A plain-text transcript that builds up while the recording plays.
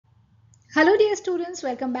Hello dear students,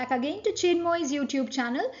 welcome back again to Chinmoy's YouTube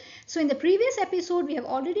channel. So in the previous episode we have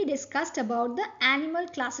already discussed about the animal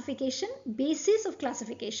classification, basis of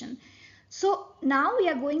classification. So now we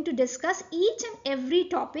are going to discuss each and every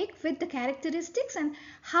topic with the characteristics and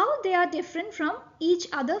how they are different from each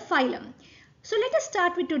other phylum. So let us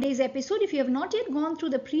start with today's episode. If you have not yet gone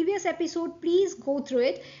through the previous episode, please go through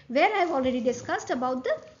it where I have already discussed about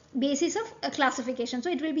the basis of classification. So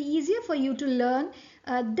it will be easier for you to learn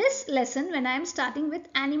this lesson when I am starting with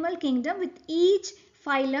animal kingdom with each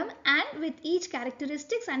phylum and with each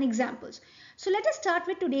characteristics and examples. So let us start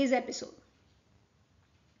with today's episode.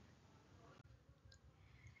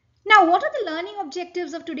 Now, what are the learning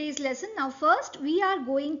objectives of today's lesson? Now, first we are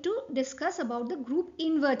going to discuss about the group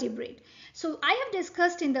invertebrate. So, I have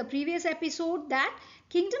discussed in the previous episode that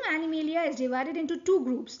kingdom Animalia is divided into two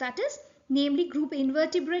groups, that is namely group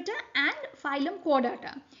Invertebrata and phylum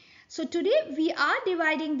Chordata. So, today we are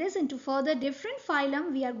dividing this into further different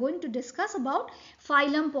phylum. We are going to discuss about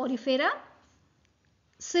phylum Porifera,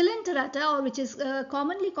 Cnidaria, or which is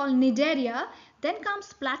commonly called Cnidaria. Then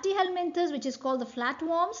comes Platyhelminthes, which is called the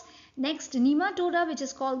flatworms. Next, Nematoda, which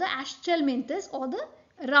is called the Platyhelminthes or the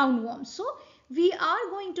roundworms. So we are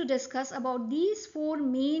going to discuss about these four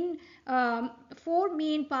main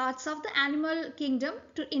parts of the animal kingdom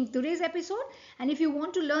in today's episode. And if you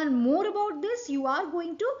want to learn more about this, you are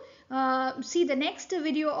going to see the next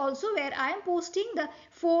video also, where I am posting the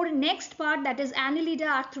four next part, that is Annelida,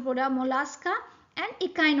 Arthropoda, Mollusca and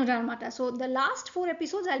Echinodermata. So the last four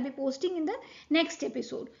episodes I'll be posting in the next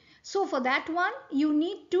episode. So for that one, you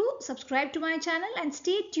need to subscribe to my channel and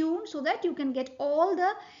stay tuned so that you can get all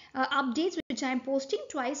the updates which I am posting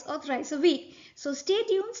twice or thrice a week. So stay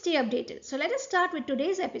tuned, stay updated. So let us start with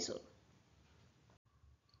today's episode.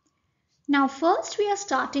 Now first we are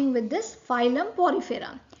starting with this phylum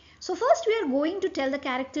Porifera. So first we are going to tell the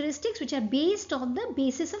characteristics which are based on the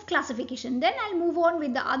basis of classification. Then I'll move on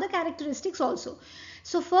with the other characteristics also.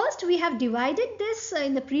 So first we have divided this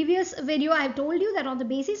in the previous video. I have told you that on the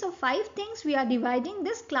basis of 5 things we are dividing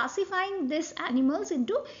this, classifying these animals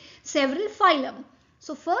into several phylum.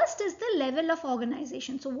 So first is the level of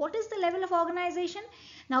organization. So what is the level of organization?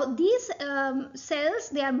 Now these cells,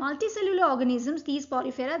 they are multicellular organisms, these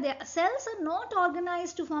Porifera. Their cells are not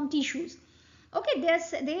organized to form tissues. Okay,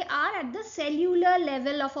 they are at the cellular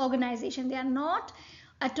level of organization. They are not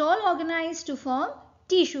at all organized to form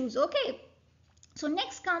tissues. Okay. So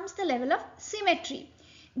next comes the level of symmetry.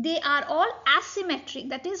 They are all asymmetric.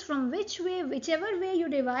 That is, from whichever way you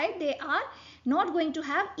divide, they are not going to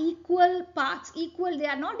have equal parts. They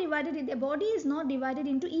are not divided. Their body is not divided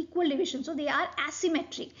into equal divisions. So they are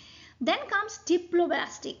asymmetric. Then comes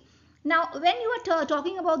diploblastic. Now, when you are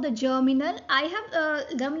talking about the germinal,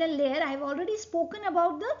 germinal layer, I have already spoken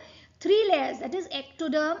about the 3 layers, that is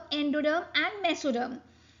ectoderm, endoderm and mesoderm.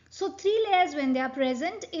 So 3 layers when they are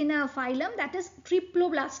present in a phylum, that is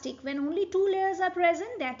triploblastic. When only 2 layers are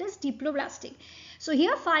present, that is diploblastic. So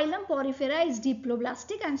here phylum Porifera is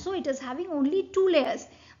diploblastic, and so it is having only 2 layers.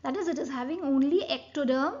 That is, it is having only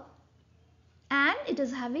ectoderm and it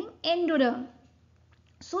is having endoderm.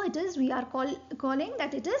 So it is, we are calling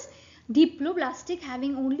that it is diploblastic,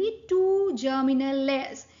 having only 2 germinal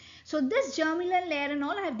layers. So this germinal layer and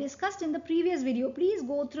all I have discussed in the previous video. Please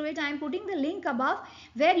go through it. I am putting the link above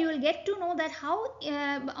where you will get to know that how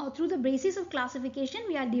through the basis of classification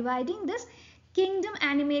we are dividing this kingdom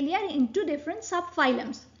Animalia into different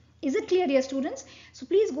subphylums. Is it clear, dear students? So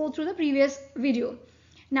please go through the previous video.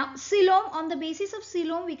 Now coelom, on the basis of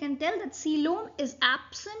coelom we can tell that coelom is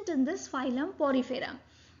absent in this phylum Porifera.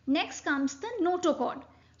 Next comes the notochord.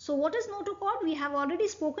 So what is notochord? We have already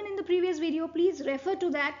spoken in the previous video. Please refer to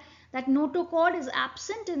that notochord is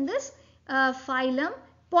absent in this phylum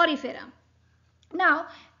Porifera. Now,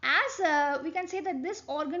 as we can say that these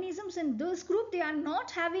organisms in this group, they are not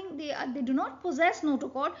having, they do not possess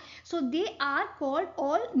notochord. So they are called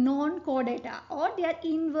all non-chordata, or they are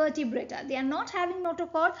invertebrata. They are not having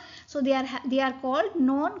notochord. So they are called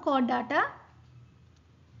non-chordata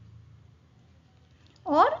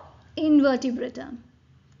or invertebrata.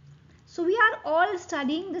 So we are all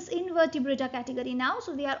studying this invertebrata category now.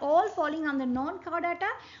 So they are all falling under non-chordata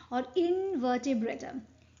or invertebrata.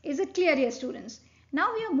 Is it clear, dear students?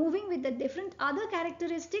 Now we are moving with the different other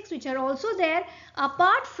characteristics which are also there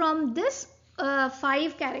apart from this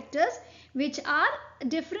 5 characters, which are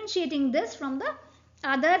differentiating this from the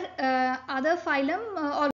other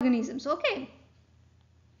phylum organisms. Okay.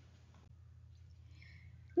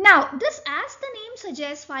 Now, this, as the name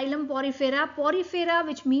suggests, phylum Porifera,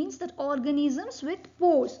 which means that organisms with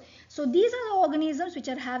pores. So, these are the organisms which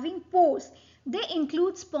are having pores. They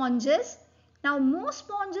include sponges, Now most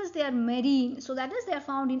sponges, they are marine, so that is they are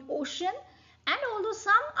found in ocean, and although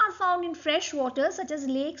some are found in fresh water such as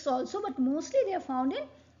lakes also, but mostly they are found in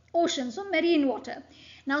ocean, so marine water.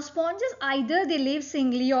 Now sponges, either they live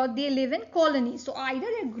singly or they live in colonies, so either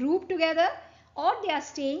they are grouped together or they are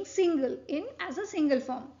staying single in as a single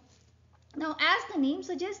form. Now as the name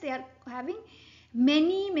suggests, they are having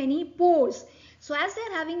many pores. So as they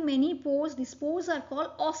are having many pores, these pores are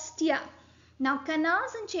called ostia. Now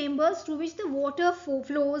canals and chambers through which the water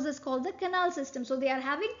flows is called the canal system. So they are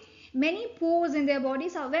having many pores in their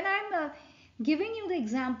bodies. So when I am giving you the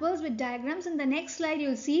examples with diagrams, in the next slide you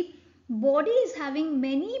will see body is having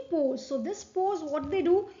many pores. So this pores, what they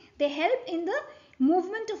do, they help in the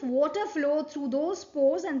movement of water flow through those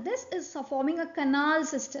pores, and this is forming a canal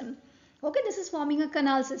system. Okay, this is forming a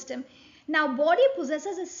canal system. Now body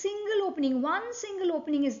possesses a single opening. One single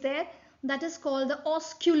opening is there, that is called the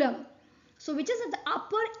osculum. So which is at the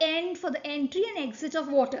upper end for the entry and exit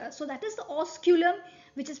of water. So that is the osculum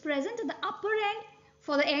which is present at the upper end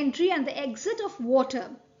for the entry and the exit of water.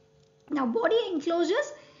 Now body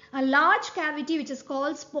encloses a large cavity which is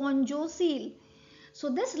called spongiocele. So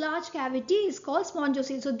this large cavity is called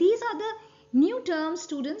spongiocele. So these are the new terms,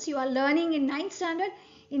 students, you are learning in 9th standard.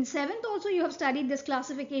 In 7th also you have studied this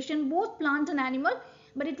classification, both plant and animal,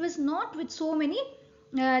 but it was not with so many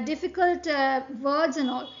difficult words and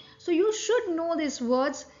all. So you should know these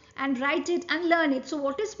words and write it and learn it. So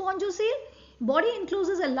what is spongiocele? Body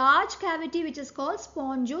encloses a large cavity which is called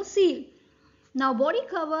spongiocele. Now body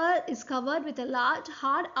cover is covered with a large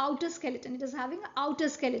hard outer skeleton. It is having an outer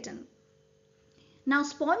skeleton. Now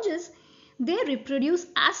sponges, they reproduce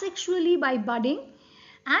asexually by budding,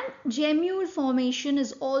 and gemule formation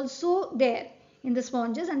is also there in the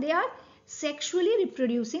sponges, and they are sexually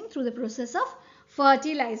reproducing through the process of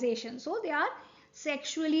fertilization. So they are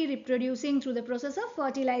sexually reproducing through the process of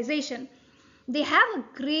fertilization. They have a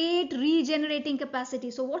great regenerating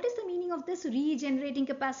capacity. So what is the meaning of this regenerating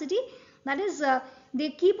capacity? That is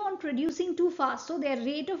they keep on producing too fast. So their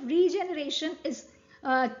rate of regeneration is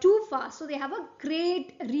too fast. So they have a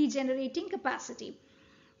great regenerating capacity.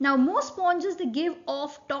 Now most sponges, they give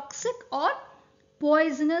off toxic or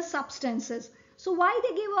poisonous substances. So why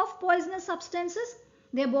they give off poisonous substances?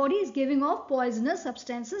 Their body is giving off poisonous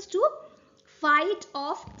substances to fight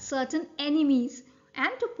off certain enemies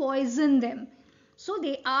and to poison them. So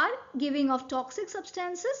they are giving off toxic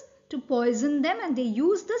substances to poison them, and they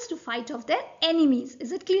use this to fight off their enemies.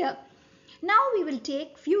 Is it clear? Now we will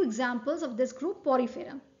take few examples of this group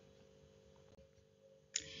Porifera.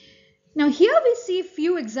 Now here we see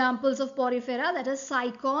few examples of Porifera, that is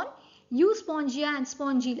Cycon, Euspongia and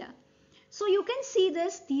Spongilla. So you can see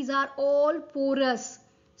this, these are all porous.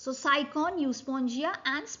 So Cycon, Euspongia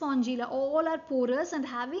and Spongilla all are porous and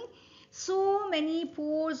having so many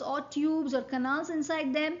pores or tubes or canals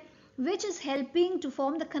inside them, which is helping to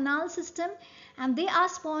form the canal system, and they are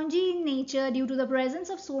spongy in nature due to the presence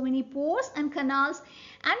of so many pores and canals.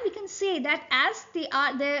 And we can say that as they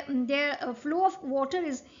are their flow of water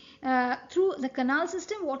is through the canal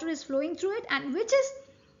system, water is flowing through it, and which is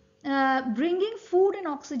bringing food and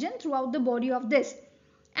oxygen throughout the body of this,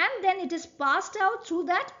 and then it is passed out through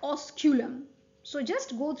that osculum. So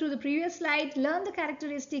just go through the previous slide, learn the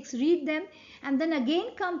characteristics, read them, and then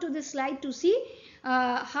again come to this slide to see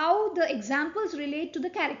how the examples relate to the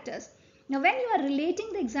characters. Now when you are relating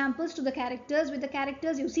the examples to the characters, with the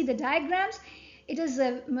characters you see the diagrams, it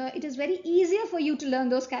is very easier for you to learn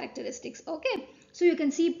those characteristics. Okay, so you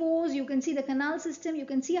can see pores, you can see the canal system, you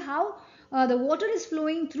can see how the water is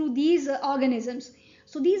flowing through these organisms.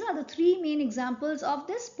 So these are the three main examples of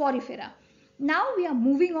this Porifera. Now we are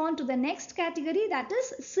moving on to the next category, that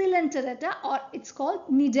is Cnidaria, or it's called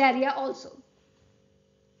Cnidaria also.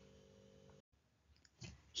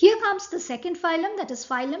 Here comes the second phylum, that is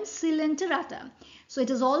phylum Cnidaria. So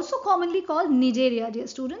it is also commonly called Cnidaria, dear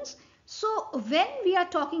students. So when we are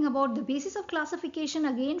talking about the basis of classification,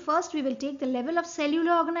 again first we will take the level of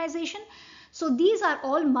cellular organization. So these are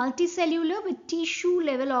all multicellular with tissue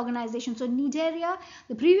level organization. So Cnidaria,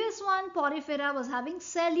 the previous one Porifera was having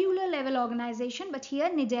cellular level organization, but here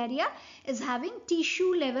Cnidaria is having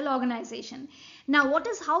tissue level organization. Now what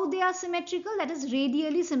is how they are symmetrical? That is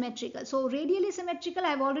radially symmetrical. So radially symmetrical I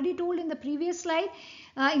have already told in the previous slide,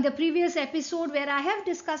 in the previous episode where I have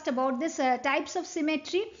discussed about this types of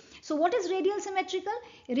symmetry. So what is radial symmetrical?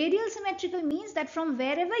 Radial symmetrical means that from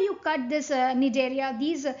wherever you cut this Cnidaria,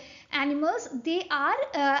 these animals, they are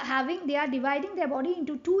dividing their body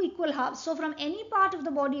into two equal halves. So from any part of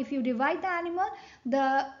the body, if you divide the animal,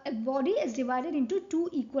 the body is divided into two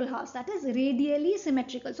equal halves. That is radially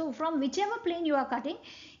symmetrical. So from whichever plane you are cutting,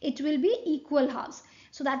 it will be equal halves.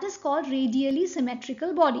 So that is called radially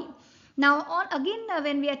symmetrical body. Now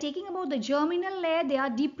when we are taking about the germinal layer, they are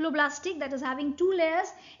diploblastic, that is having two layers,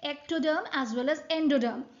 ectoderm as well as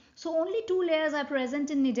endoderm. So only two layers are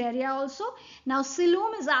present in Cnidaria also. Now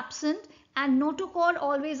Phylum is absent and notochord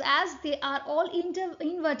always, as they are all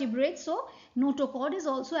invertebrates, so notochord is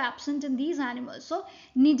also absent in these animals. So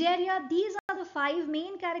Cnidaria, these are the five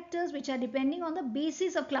main characters which are depending on the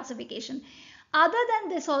basis of classification. Other than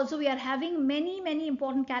this also we are having many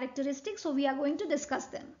important characteristics, so we are going to discuss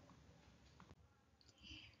them.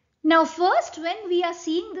 Now first, when we are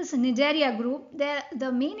seeing this Cnidaria group,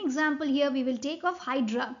 the main example here we will take of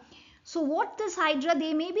Hydra. So what this Hydra,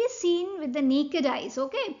 they may be seen with the naked eyes,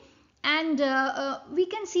 okay? And we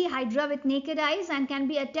can see Hydra with naked eyes and can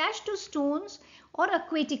be attached to stones or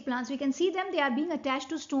aquatic plants. We can see them, they are being attached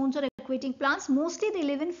to stones or aquatic plants. Mostly they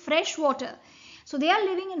live in fresh water. So they are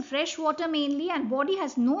living in fresh water mainly, and body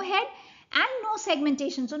has no head and no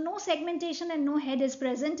segmentation. So no segmentation and no head is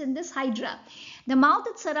present in this Hydra. The mouth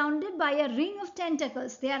is surrounded by a ring of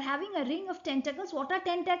tentacles. They are having a ring of tentacles. What are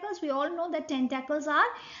tentacles? We all know that tentacles are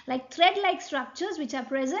like thread-like structures which are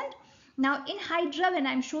present. Now in Hydra, when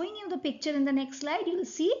I am showing you the picture in the next slide, you will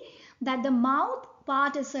see that the mouth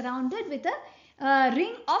part is surrounded with a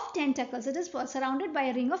ring of tentacles. It is surrounded by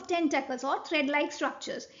a ring of tentacles or thread-like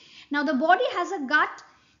structures. Now the body has a gut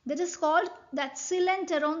that is called that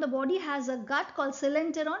coelenteron. The body has a gut called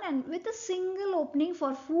coelenteron, and with a single opening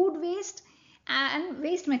for food waste and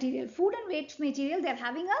waste material. Food and waste material, they are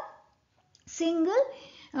having a single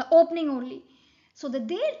opening only. So that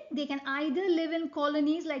they can either live in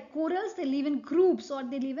colonies like corals, they live in groups, or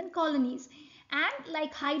they live in colonies. And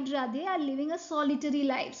like Hydra, they are living a solitary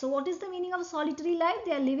life. So what is the meaning of a solitary life?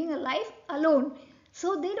 They are living a life alone.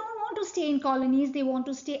 So they don't want to stay in colonies, they want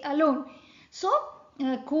to stay alone. So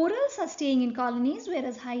corals are staying in colonies,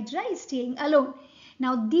 whereas Hydra is staying alone.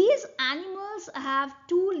 Now these animals have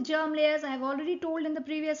two germ layers. I have already told in the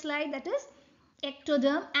previous slide, that is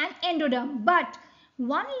ectoderm and endoderm. But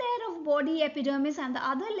one layer of body, epidermis, and the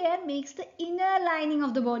other layer makes the inner lining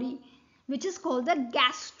of the body, which is called the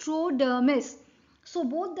gastrodermis. So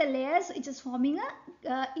both the layers, which is forming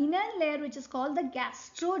a inner layer which is called the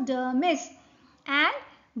gastrodermis, and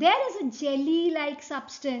there is a jelly-like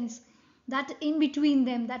substance that in between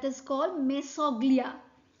them, that is called mesoglia.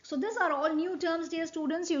 So these are all new terms, dear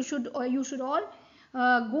students. You should all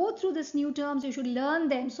go through these new terms. You should learn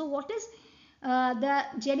them. So what is the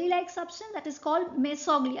jelly-like substance? That is called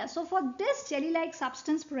mesoglia. So for this jelly-like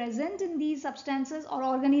substance present in these substances or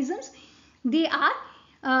organisms, they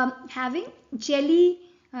are having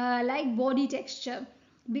jelly-like body texture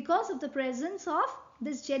because of the presence of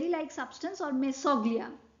this jelly-like substance or mesoglia.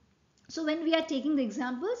 So when we are taking the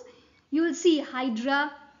examples, you will see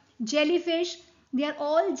Hydra, jellyfish, they are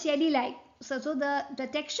all jelly-like. So the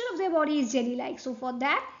texture of their body is jelly-like. So for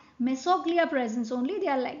that, mesoglia presence only, they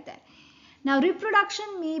are like that. Now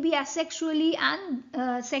reproduction may be asexually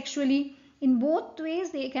and sexually. In both ways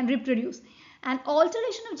they can reproduce. And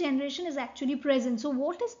alteration of generation is actually present. So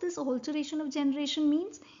what is this alteration of generation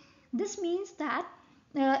means? This means that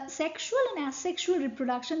sexual and asexual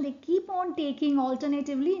reproduction, they keep on taking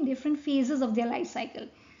alternatively in different phases of their life cycle.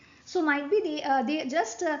 So might be they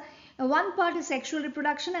just one part is sexual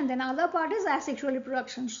reproduction and then other part is asexual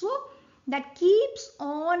reproduction. So that keeps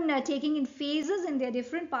on taking in phases in their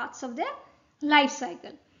different parts of their life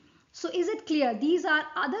cycle. So is it clear? These are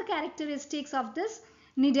other characteristics of this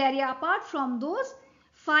Cnidaria apart from those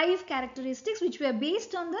 5 characteristics which were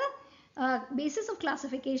based on the basis of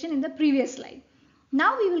classification in the previous slide.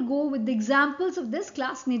 Now we will go with the examples of this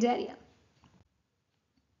class Cnidaria.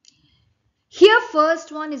 Here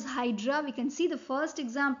first one is Hydra. We can see the first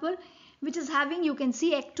example, which is having, you can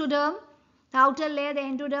see ectoderm, the outer layer, the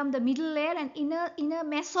endoderm, the middle layer, and inner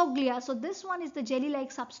mesoglia. So this one is the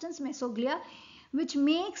jelly-like substance, mesoglia, which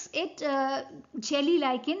makes it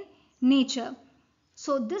jelly-like in nature.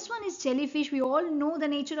 So this one is jellyfish. We all know the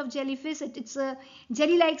nature of jellyfish. It's a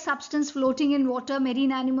jelly-like substance floating in water,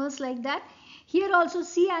 marine animals like that. Here also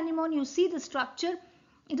sea anemone, you see the structure.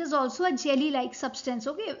 It is also a jelly-like substance.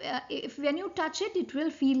 Okay, if when you touch it, it will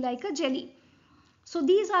feel like a jelly. So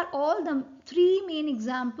these are all the 3 main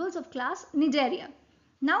examples of class Cnidaria.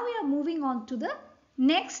 Now we are moving on to the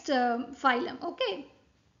next phylum. Okay.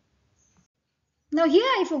 Now here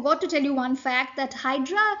I forgot to tell you one fact, that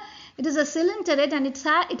Hydra, it is a coelenterate and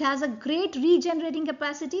it has a great regenerating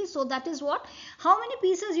capacity. So that is what, how many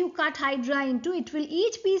pieces you cut Hydra into,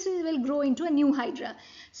 each piece will grow into a new Hydra.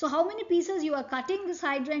 So how many pieces you are cutting this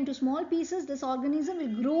Hydra into small pieces, this organism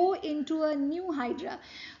will grow into a new Hydra.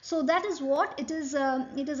 So that is what it is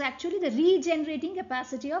actually the regenerating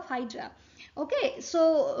capacity of Hydra. Okay,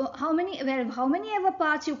 so how many ever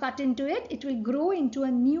parts you cut into it, it will grow into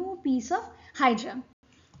a new piece of hydra.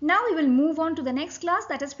 Now we will move on to the next class,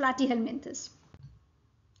 that is Platyhelminthes.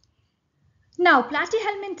 Now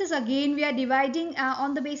Platyhelminthes, again we are dividing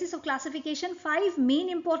on the basis of classification 5 main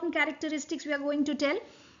important characteristics we are going to tell.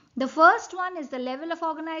 The first one is the level of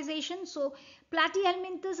organization. So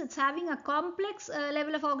Platyhelminthes, it's having a complex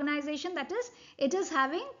level of organization, that is it is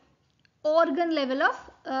having organ level of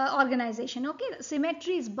organization. Okay,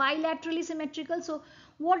 symmetry is bilaterally symmetrical. So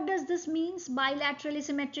what does this means, bilaterally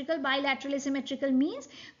symmetrical? Bilaterally symmetrical means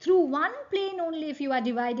through one plane only, if you are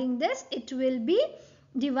dividing this, it will be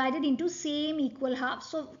divided into same equal halves.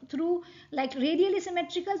 So through, like radially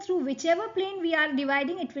symmetrical, through whichever plane we are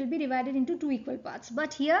dividing, it will be divided into 2 equal parts.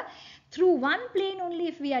 But here through one plane only,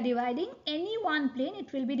 if we are dividing any one plane,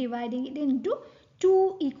 it will be dividing it into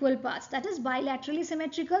 2 equal parts, that is bilaterally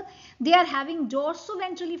symmetrical. They are having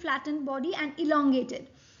dorsoventrally flattened body and elongated.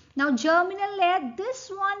 Now germinal layer,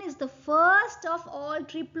 this one is the first of all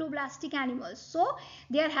triploblastic animals. So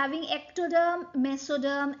they are having ectoderm,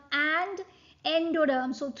 mesoderm and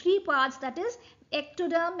endoderm. So 3 parts, that is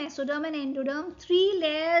ectoderm, mesoderm and endoderm. 3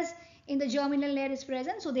 layers in the germinal layer is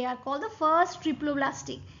present. So they are called the first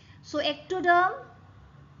triploblastic. So ectoderm,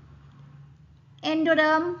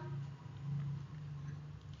 endoderm,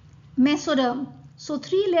 mesoderm. So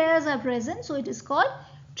 3 layers are present. So it is called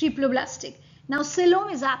triploblastic. Now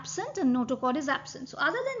Phylum is absent and notochord is absent. So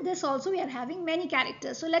other than this also we are having many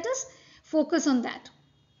characters. So let us focus on that.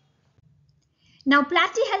 Now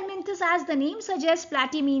Platyhelminthes, as the name suggests,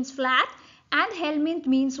 platy means flat and helminth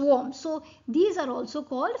means worm. So these are also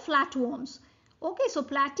called flatworms. Okay, so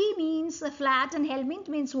platy means flat and helminth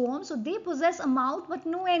means worm. So they possess a mouth but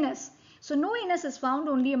no anus. So no anus is found,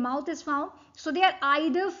 only a mouth is found. So they are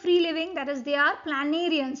either free living, that is they are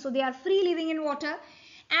planarians. So they are free living in water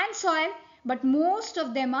and soil, but most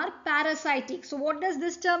of them are parasitic. So what does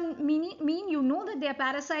this term mean? You know that they are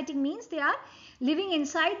parasitic means they are living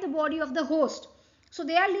inside the body of the host. So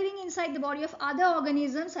they are living inside the body of other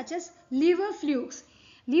organisms such as liver flukes.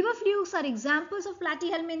 Liver flukes are examples of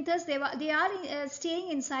Platyhelminthes. They are staying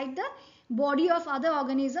inside the body of other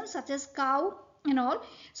organisms such as cow and all.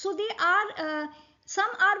 So they are, some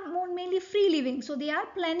are mainly free living. So they are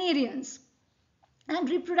planarians. And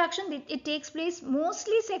reproduction, it takes place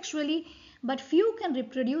mostly sexually, but few can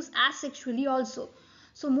reproduce asexually also.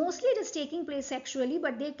 So mostly it is taking place sexually,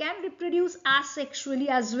 but they can reproduce asexually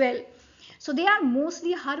as well. So they are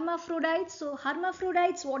mostly hermaphrodites. So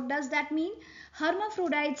hermaphrodites, what does that mean?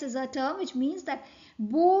 Hermaphrodites is a term which means that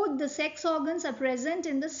both the sex organs are present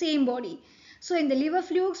in the same body. So in the liver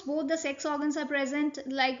flukes, both the sex organs are present,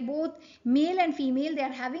 like both male and female, they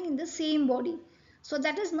are having in the same body. So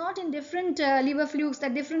that is not in different liver flukes,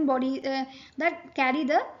 that different body that carry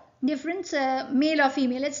the different male or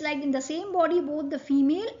female. It's like in the same body, both the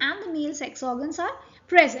female and the male sex organs are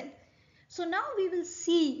present. So now we will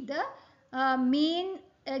see the main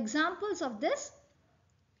examples of this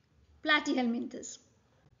Platyhelminthes.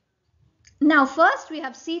 Now first we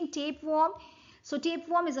have seen tapeworm. So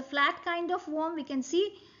tapeworm is a flat kind of worm. We can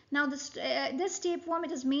see now this tapeworm,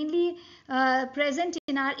 it is mainly present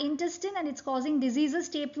in our intestine and it's causing diseases,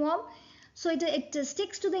 tapeworm. So it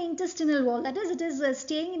sticks to the intestinal wall. That is, it is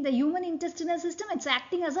staying in the human intestinal system. It's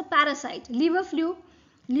acting as a parasite. Liver fluke.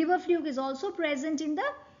 Liver fluke is also present in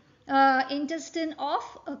the intestine of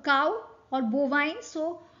a cow or bovine.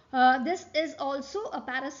 So this is also a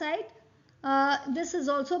parasite. This is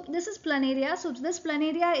planaria. So this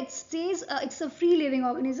planaria, it stays, it's a free living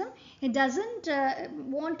organism. It doesn't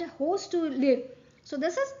want a host to live. So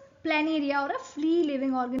this is planaria or a free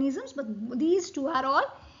living organisms, but these two are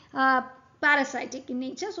all parasitic in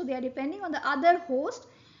nature. So they are depending on the other host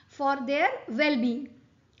for their well-being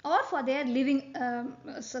or for their living,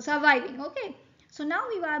 surviving. Okay. So now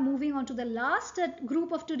we are moving on to the last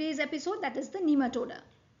group of today's episode, that is the Nematoda.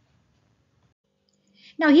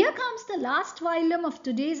 Now here comes the last phylum of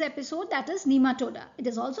today's episode, that is Nematoda. It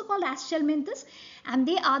is also called Aschelminthes and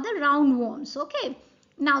they are the roundworms. Okay.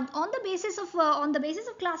 Now on the basis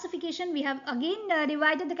of classification, we have again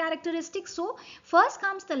divided the characteristics. So first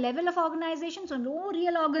comes the level of organization. So no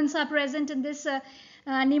real organs are present in this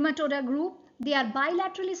Nematoda group. They are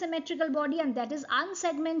bilaterally symmetrical body and that is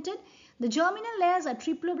unsegmented. The germinal layers are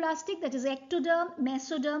triploblastic, that is ectoderm,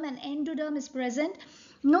 mesoderm and endoderm is present.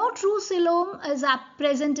 No true xylem is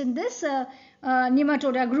present in this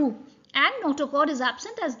Nematoda group, and notochord is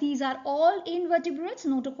absent, as these are all invertebrates.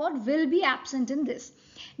 Notochord will be absent in this.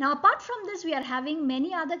 Now apart from this, we are having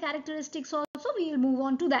many other characteristics also. We will move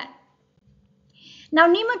on to that. Now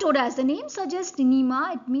Nematoda, as the name suggests,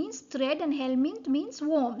 nema, it means thread and helminth means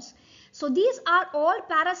worms. So these are all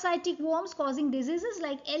parasitic worms causing diseases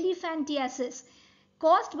like elephantiasis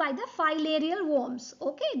caused by the filarial worms.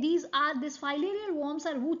 Okay, these filarial worms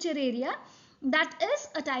are Wuchereria, that is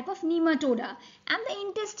a type of nematoda, and the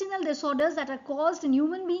intestinal disorders that are caused in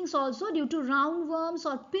human beings also due to roundworms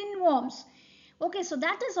or pinworms. Okay, so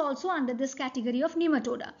that is also under this category of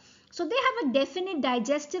nematoda. So they have a definite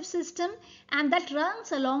digestive system and that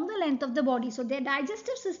runs along the length of the body. So their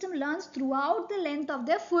digestive system runs throughout the length of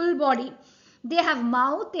their full body. They have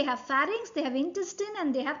mouth, they have pharynx, they have intestine,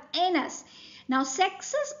 and they have anus. Now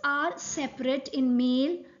sexes are separate in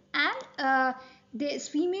male, and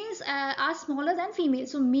females are smaller than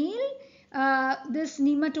females. So this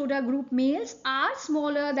nematoda group males are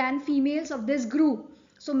smaller than females of this group.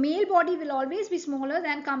 So male body will always be smaller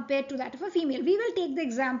than compared to that of a female. We will take the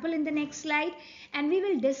example in the next slide, and we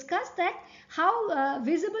will discuss that how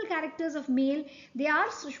visible characters of male, they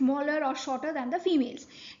are smaller or shorter than the females.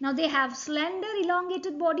 Now they have slender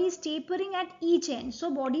elongated bodies tapering at each end.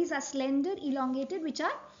 So bodies are slender elongated which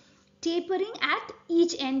are tapering at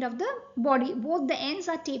each end of the body. Both the ends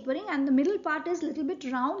are tapering and the middle part is little bit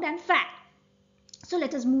round and fat. So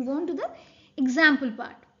let us move on to the example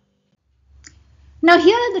part. Now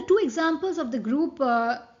here are the two examples of the group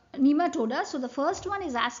Nematoda. So the first one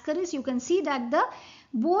is Ascaris. You can see that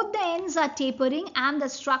both the ends are tapering and the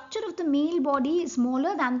structure of the male body is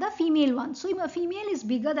smaller than the female one. So the female is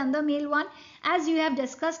bigger than the male one, as you have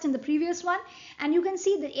discussed in the previous one. And you can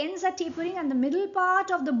see the ends are tapering and the middle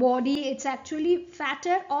part of the body, it's actually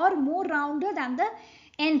fatter or more rounder than the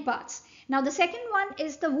end parts. Now the second one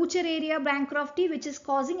is the Wuchereria bancrofti, which is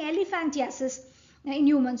causing elephantiasis in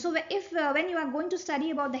humans. So if when you are going to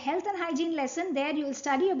study about the health and hygiene lesson, there you will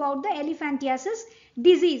study about the elephantiasis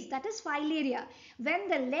disease, that is filaria, when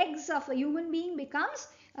the legs of a human being becomes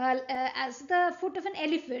as the foot of an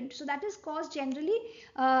elephant. So that is caused generally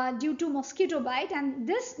due to mosquito bite, and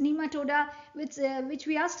this nematoda which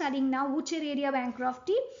we are studying now, Wuchereria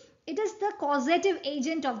bancrofti, it is the causative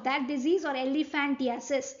agent of that disease or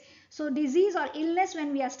elephantiasis. So disease or illness,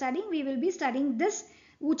 when we are studying, we will be studying this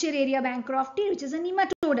Wuchereria bancrofti, which is a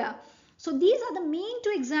nematoda. So these are the main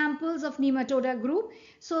two examples of nematoda group.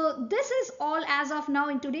 So this is all as of now.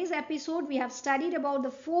 In today's episode, we have studied about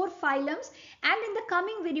the 4 phylums, and in the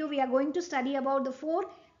coming video, we are going to study about the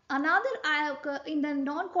in the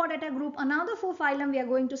non-chordata group, another 4 phylum we are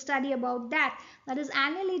going to study about that. That is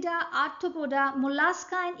Annelida, Arthropoda,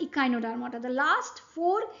 Mollusca, and Echinodermata, the last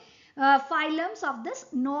 4 phylums of this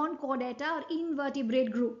non-chordata or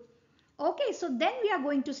invertebrate group. Okay, so then we are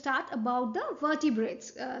going to start about the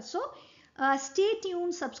vertebrates. Stay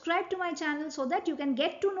tuned, subscribe to my channel so that you can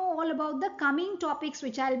get to know all about the coming topics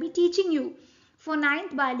which I will be teaching you for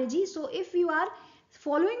 9th biology. So if you are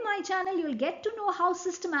following my channel, you will get to know how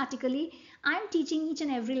systematically I am teaching each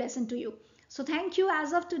and every lesson to you. So thank you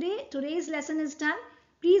as of today. Today's lesson is done.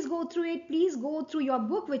 Please go through it. Please go through your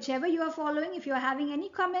book, whichever you are following. If you are having any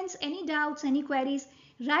comments, any doubts, any queries,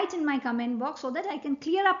 write in my comment box so that I can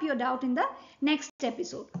clear up your doubt in the next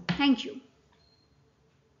episode. Thank you.